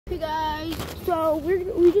Hey guys, so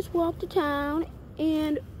we just walked to town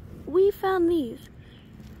and we found these,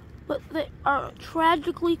 but they are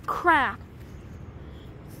tragically crap.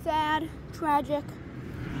 Sad, tragic.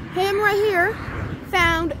 Him right here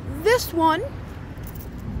found this one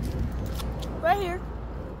right here,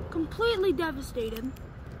 completely devastated.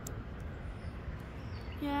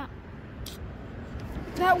 Yeah,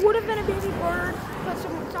 that would have been a baby bird, but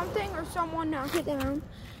something or someone knocked it down.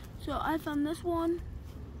 So I found this one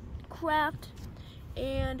cracked,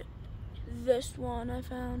 and this one I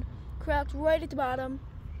found cracked right at the bottom.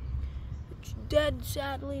 It's dead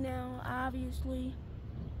sadly now, obviously.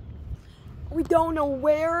 We don't know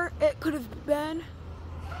where it could have been.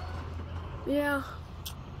 Yeah,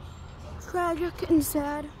 tragic and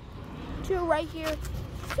sad. 2 right here,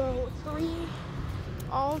 so 3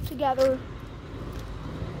 all together.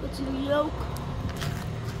 It's the yolk.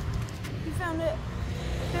 We found it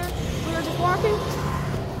there. We were just walking.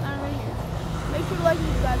 Make sure to like and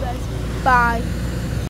subscribe, guys. Bye.